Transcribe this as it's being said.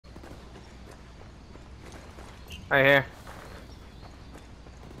Right here.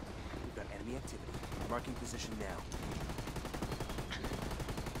 We've got enemy activity. Marking position now.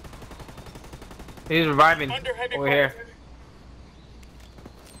 He's reviving over here.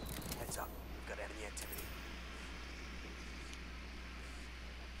 Heads up. We've got enemy activity.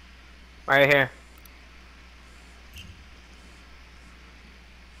 Right here.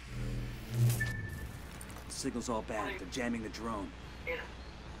 Signal's all bad. They're jamming the drone.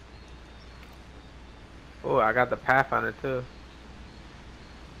 Oh, I got the Pathfinder too.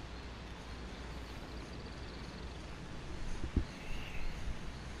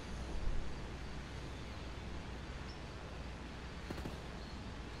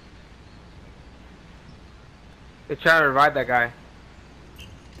 They're trying to revive that guy.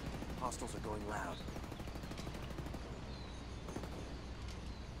 Hostiles are going loud.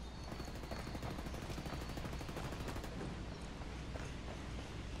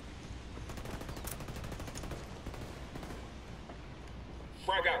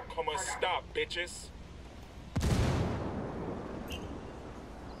 Frag out, come on, stop, bitches.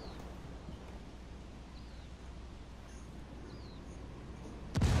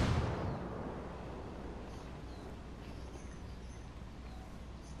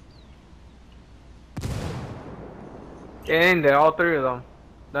 Get in there, all three of them.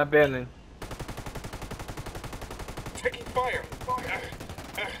 Not bending. Taking fire.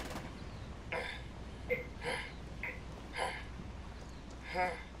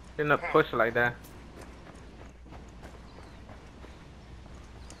 You're not push like that.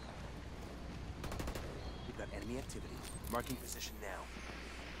 We've got enemy activity. Marking position now.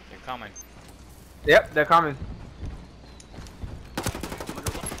 They're coming. Yep, they're coming.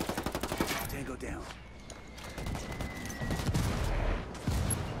 Tango down.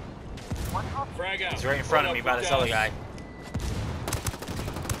 Frag out. He's right in front of me by this other guy.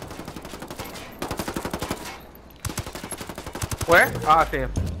 Where? Oh, I see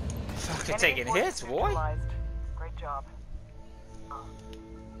him. Fucking taking hits, boy. Great job.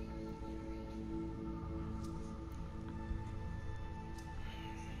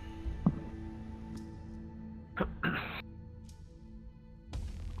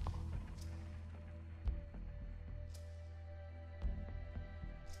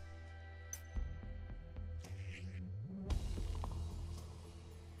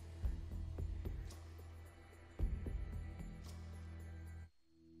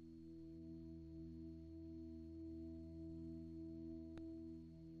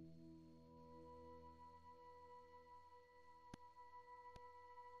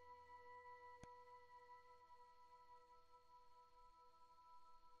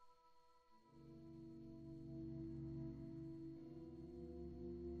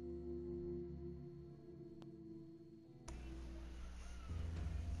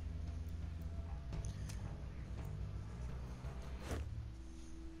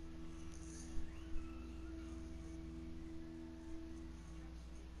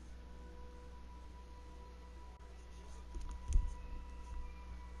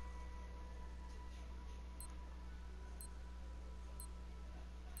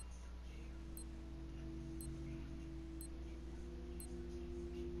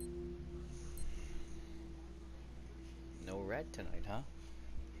 No red tonight, huh?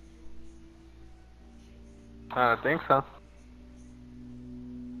 I don't think so.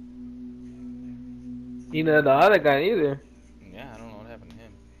 Neither the other guy either. Yeah, I don't know what happened to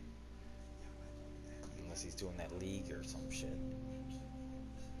him. Unless he's doing that league or some shit.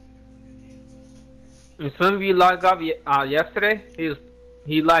 As soon as you logged up yesterday,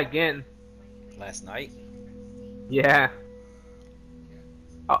 he logged in. Last night? Yeah.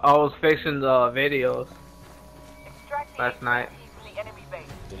 I was fixing the videos last night.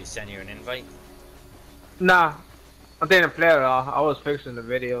 Did he send you an invite? Nah, I didn't play at all. I was fixing the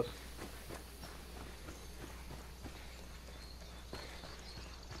videos.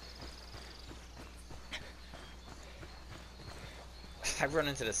 I run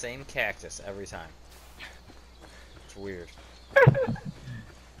into the same cactus every time. It's weird.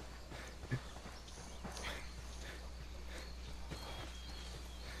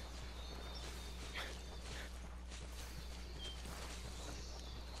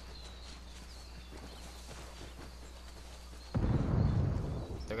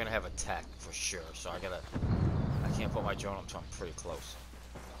 They're gonna have a tech for sure, so I can't put my drone up until I'm pretty close.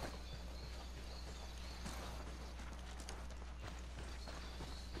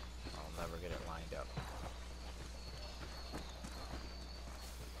 I'll never get it lined up.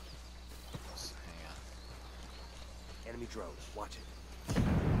 Just hang on. Enemy drones. Watch it.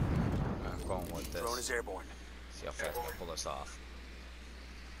 I'm going with this. Drone is airborne. See how fast I can pull this off.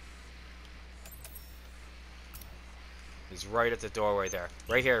 He's right at the doorway there.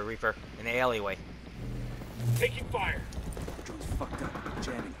 Right here, Reaper. In the alleyway. Taking fire. Drone's fucked up.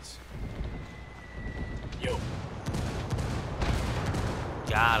 Jamming us. Yo,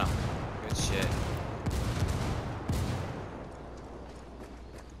 Got him. Good shit.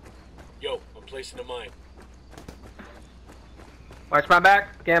 yo, I'm placing a mine. Watch my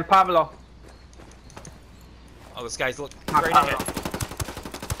back. Getting Pablo. Oh, this guy's look Ah, right Pablo. ahead.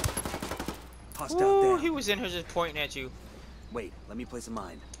 Hostile Ooh, down. he was in here just pointing at you. Wait, let me place a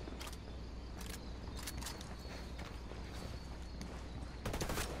mine.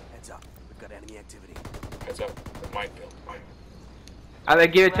 Heads up. We've got enemy activity. Heads up. Minefield. I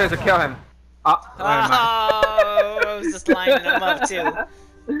didn't give you a chance to kill him. Oh, Oh, I was just lining him up too.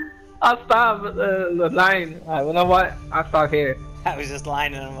 I'll stop the line. You know what? I'll stop here. I was just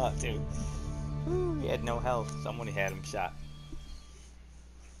lining him up too. Ooh, he had no health. Somebody had him shot.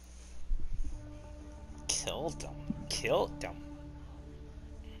 Killed him. Killed him.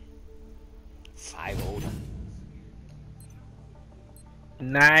 5-0'd him.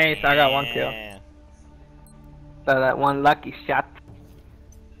 Nice. I got one kill. Yeah. So that one lucky shot.